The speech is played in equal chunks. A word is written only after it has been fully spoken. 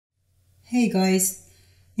Hey guys,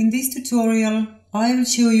 in this tutorial I will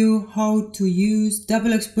show you how to use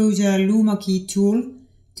double exposure Luma Key Tool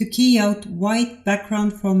to key out white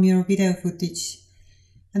background from your video footage.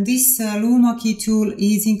 And this Luma Key Tool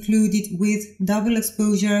is included with double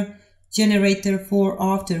exposure generator for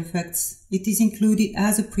After Effects. It is included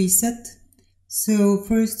as a preset. So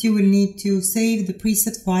first you will need to save the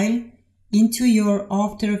preset file into your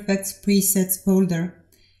After Effects presets folder.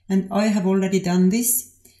 And I have already done this.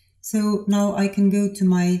 So now I can go to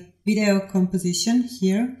my video composition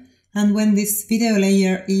here, and when this video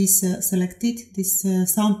layer is selected, this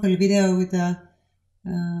sample video with a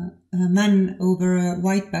man over a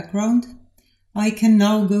white background, I can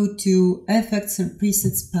now go to Effects and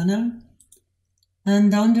Presets panel,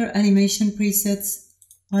 and under Animation Presets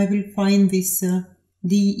I will find this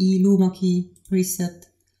DE Luma Key Preset,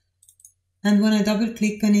 and when I double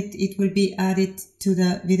click on it, it will be added to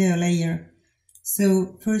the video layer.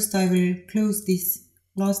 So first I will close these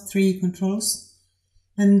last three controls,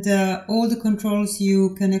 and all the controls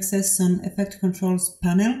you can access on Effect Controls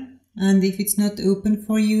panel, and if it's not open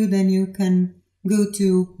for you, then you can go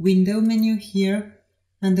to Window menu here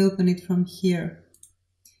and open it from here.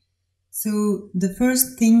 So the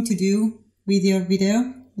first thing to do with your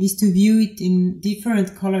video is to view it in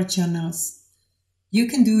different color channels. You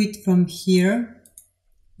can do it from here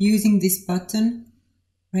using this button,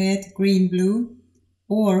 red, green, blue,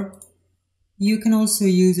 or you can also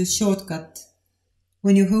use a shortcut.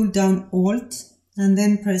 When you hold down Alt and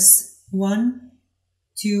then press 1,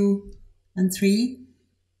 2 and 3,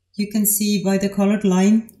 you can see by the colored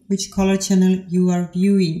line which color channel you are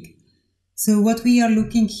viewing. So what we are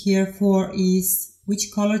looking here for is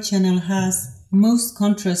which color channel has most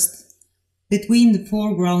contrast between the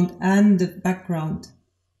foreground and the background.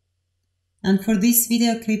 And for this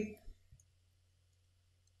video clip,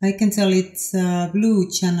 I can tell it's blue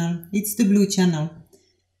channel. It's the blue channel.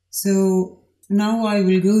 So now I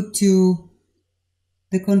will go to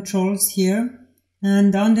the controls here,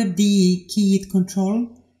 and under the keyed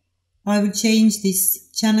control, I will change this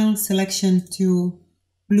channel selection to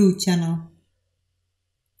blue channel.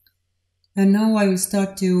 And now I will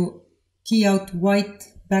start to key out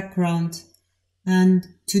white background. And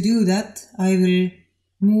to do that, I will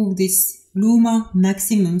move this Luma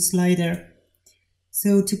maximum slider.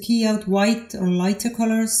 So to key out white or lighter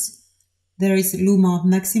colors, there is Luma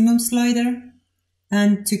maximum slider,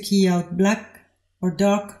 and to key out black or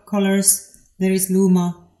dark colors, there is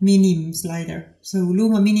Luma minimum slider. So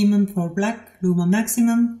Luma minimum for black, Luma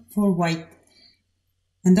maximum for white.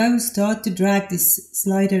 And I will start to drag this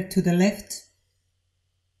slider to the left,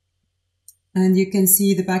 and you can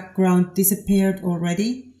see the background disappeared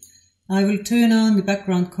already. I will turn on the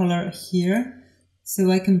background color here, so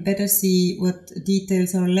I can better see what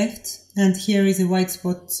details are left. And here is a white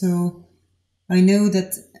spot, so I know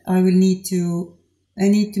that I need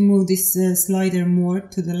to move this slider more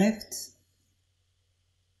to the left,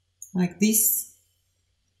 like this.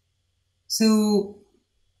 So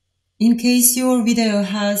in case your video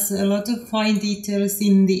has a lot of fine details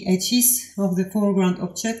in the edges of the foreground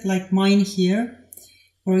object, like mine here,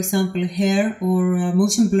 for example hair or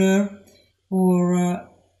motion blur or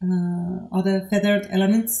other feathered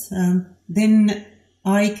elements, then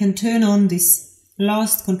I can turn on this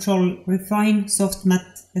last control, Refine Soft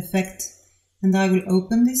Matte Effect, and I will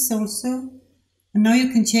open this also. And now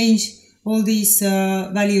you can change all these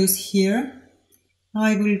values here.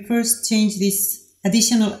 I will first change this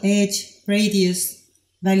additional edge radius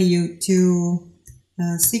value to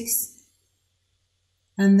 6,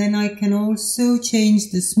 and then I can also change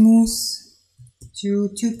the smooth to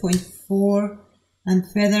 2.4 and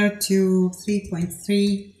feather to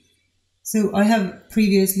 3.3. So I have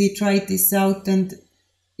previously tried this out, and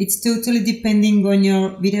it's totally depending on your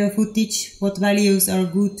video footage what values are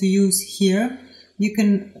good to use here. You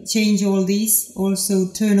can change all these,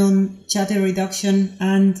 also turn on chatter reduction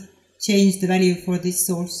and change the value for this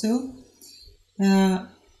also.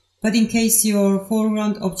 But in case your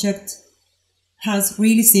foreground object has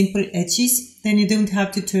really simple edges, then you don't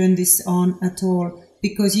have to turn this on at all,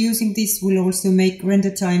 because using this will also make render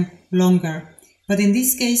time longer. But in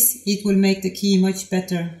this case, it will make the key much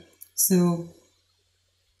better. So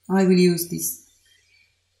I will use this.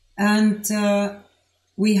 And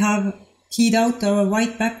we have keyed out our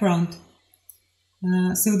white background.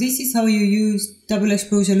 So this is how you use double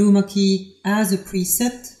exposure Luma Key as a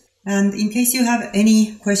preset. And in case you have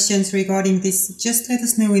any questions regarding this, just let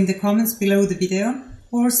us know in the comments below the video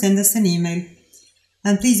or send us an email.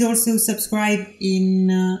 And please also subscribe in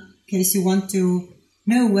case you want to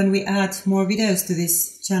know when we add more videos to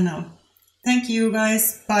this channel. Thank you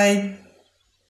guys, bye!